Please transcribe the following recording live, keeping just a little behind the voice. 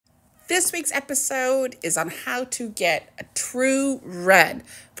This week's episode is on how to get a true red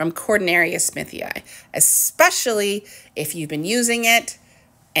from Cortinarius smithii, especially if you've been using it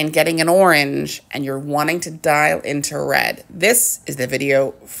and getting an orange and you're wanting to dial into red. This is the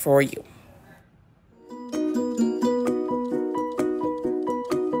video for you.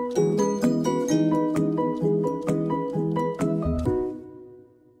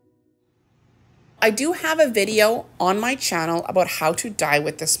 I do have a video on my channel about how to dye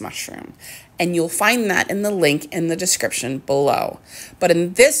with this mushroom, and you'll find that in the link in the description below. But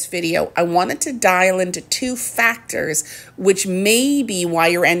in this video, I wanted to dial into two factors which may be why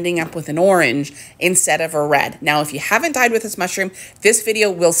you're ending up with an orange instead of a red. Now, if you haven't dyed with this mushroom, this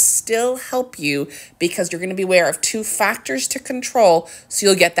video will still help you because you're going to be aware of two factors to control so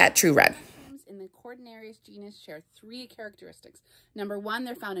you'll get that true red. In the Cortinarius genus share three characteristics. Number one,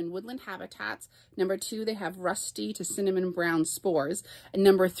 they're found in woodland habitats. Number two, they have rusty to cinnamon brown spores. And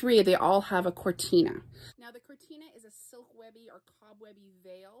number three, they all have a cortina. Now, the cortina is a silk webby or cobwebby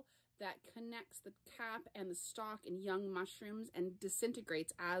veil that connects the cap and the stalk in young mushrooms and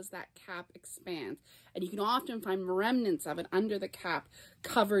disintegrates as that cap expands. And you can often find remnants of it under the cap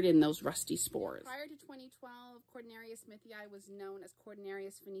covered in those rusty spores. Prior to 2012, Cortinarius smithii was known as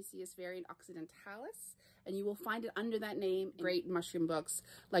Cortinarius phoeniceus variant occidentalis, and you will find it under that name in great mushroom books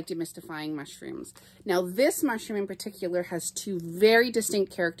like Demystifying Mushrooms. Now, this mushroom in particular has two very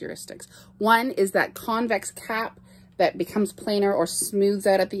distinct characteristics. One is that convex cap that becomes plainer or smooths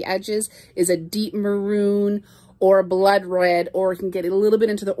out at the edges is a deep maroon or a blood red, or it can get a little bit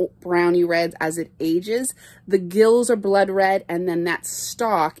into the browny reds as it ages. The gills are blood red, and then that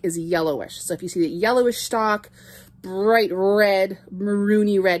stalk is yellowish. So if you see the yellowish stalk, bright red,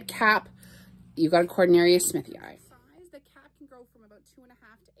 maroony red cap, you've got a Cortinarius smithii. Size, the cap can grow from about 2.5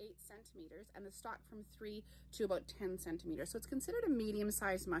 to 8 centimeters, and the stalk from 3 to about 10 centimeters. So it's considered a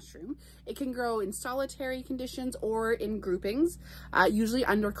medium-sized mushroom. It can grow in solitary conditions or in groupings, usually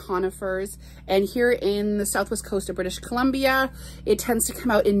under conifers. And here in the southwest coast of British Columbia, it tends to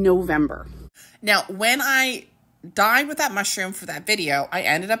come out in November. Now, when I dyed with that mushroom for that video, I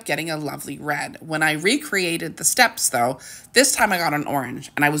ended up getting a lovely red. When I recreated the steps, though, this time I got an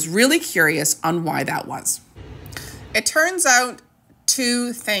orange, and I was really curious on why that was. It turns out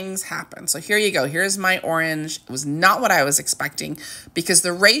two things happen. So here you go. Here's my orange. It was not what I was expecting because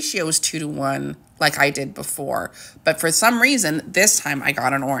the ratio is 2 to 1 like I did before. But for some reason, this time I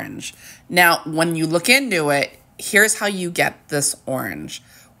got an orange. Now, when you look into it, here's how you get this orange.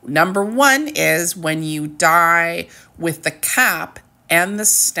 Number one is when you dye with the cap and the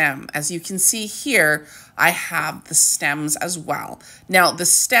stem. As you can see here, I have the stems as well. Now, the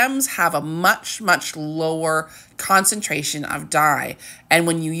stems have a much lower concentration of dye. And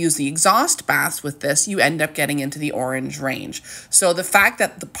when you use the exhaust baths with this, you end up getting into the orange range. So the fact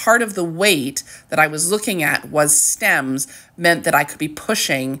that the part of the weight that I was looking at was stems meant that I could be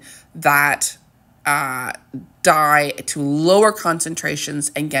pushing that dye to lower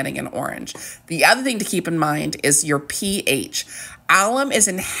concentrations and getting an orange. The other thing to keep in mind is your pH. Alum is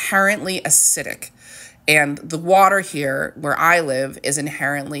inherently acidic, and the water here where I live is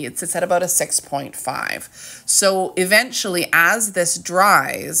inherently, it sits at about a 6.5. So eventually, as this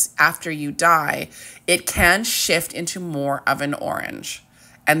dries after you dye, it can shift into more of an orange.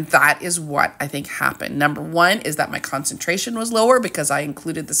 And that is what I think happened. Number one is that my concentration was lower because I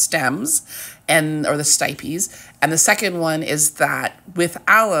included the stems or the stipes. And the second one is that with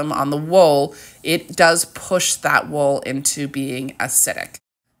alum on the wool, it does push that wool into being acidic.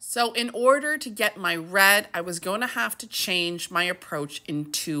 So in order to get my red, I was going to have to change my approach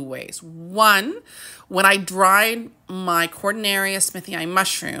in two ways. One, when I dried my Cortinarius smithii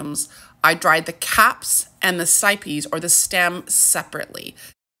mushrooms, I dried the caps and the stipes or the stem separately.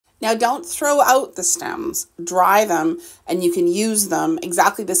 Now, don't throw out the stems. Dry them, and you can use them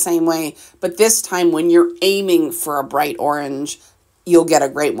exactly the same way. But this time, when you're aiming for a bright orange, you'll get a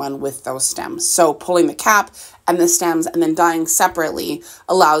great one with those stems. So pulling the cap and the stems and then dyeing separately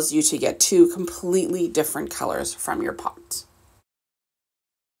allows you to get two completely different colors from your pots.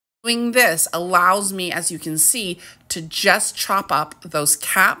 Doing this allows me, as you can see, to just chop up those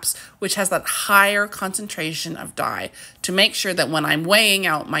caps, which has that higher concentration of dye, to make sure that when I'm weighing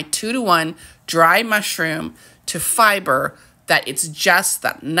out my 2 to 1 dry mushroom to fiber, that it's just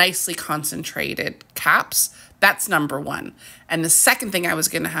that nicely concentrated caps. That's number one. And the second thing I was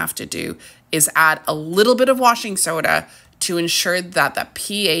going to have to do is add a little bit of washing soda to ensure that the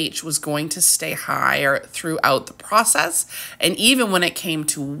pH was going to stay higher throughout the process. And even when it came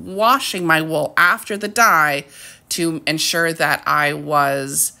to washing my wool after the dye, to ensure that I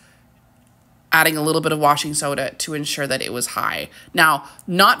was adding a little bit of washing soda to ensure that it was high. Now,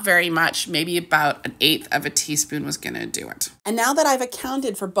 not very much, maybe about 1/8 of a teaspoon was gonna do it. And now that I've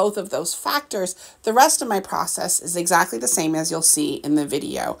accounted for both of those factors, the rest of my process is exactly the same as you'll see in the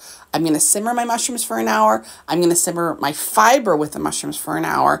video. I'm gonna simmer my mushrooms for an hour. I'm gonna simmer my fiber with the mushrooms for an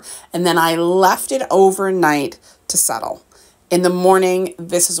hour, and then I left it overnight to settle. In the morning,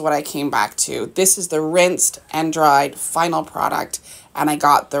 this is what I came back to. This is the rinsed and dried final product, and I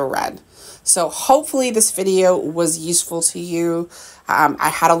got the red. So hopefully this video was useful to you. I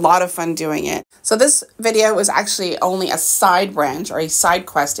had a lot of fun doing it. So this video was actually only a side branch, or a side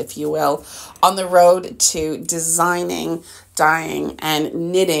quest, if you will, on the road to designing, dyeing, and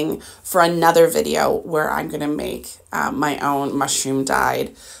knitting for another video where I'm gonna make my own mushroom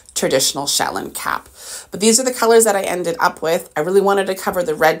dyed traditional shetland cap. But these are the colors that I ended up with. I really wanted to cover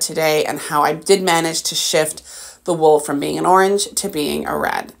the red today and how I did manage to shift the wool from being an orange to being a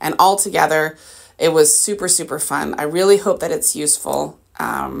red. And altogether, it was super, super fun. I really hope that it's useful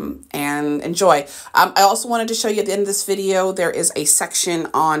and enjoy. I also wanted to show you at the end of this video, there is a section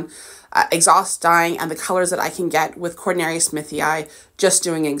on exhaust dyeing and the colors that I can get with Cortinarius smithii just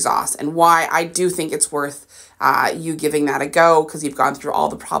doing exhaust, and why I do think it's worth you giving that a go, because you've gone through all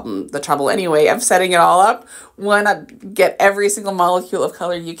the trouble anyway of setting it all up. Why not get every single molecule of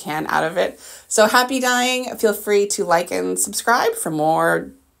color you can out of it? So happy dyeing. Feel free to like and subscribe for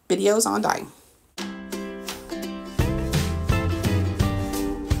more videos on dyeing.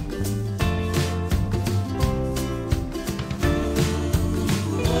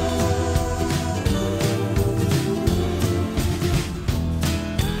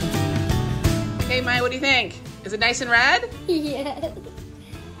 Hey Maya, what do you think? Is it nice and red? Yeah.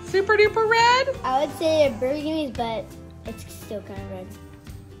 Super duper red? I would say a burgundy, but it's still kind of red.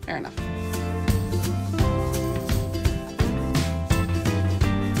 Fair enough.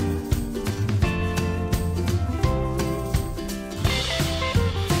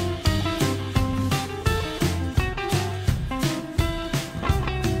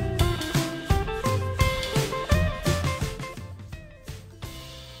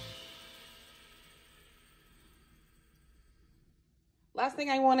 Last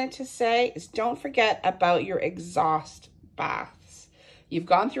thing I wanted to say is don't forget about your exhaust baths. You've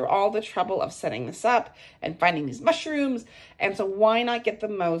gone through all the trouble of setting this up and finding these mushrooms, and so why not get the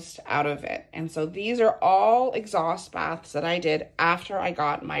most out of it? And so these are all exhaust baths that I did after I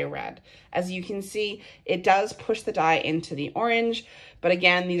got my red. As you can see, it does push the dye into the orange, but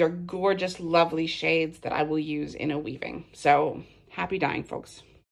again, these are gorgeous, lovely shades that I will use in a weaving. So happy dyeing, folks.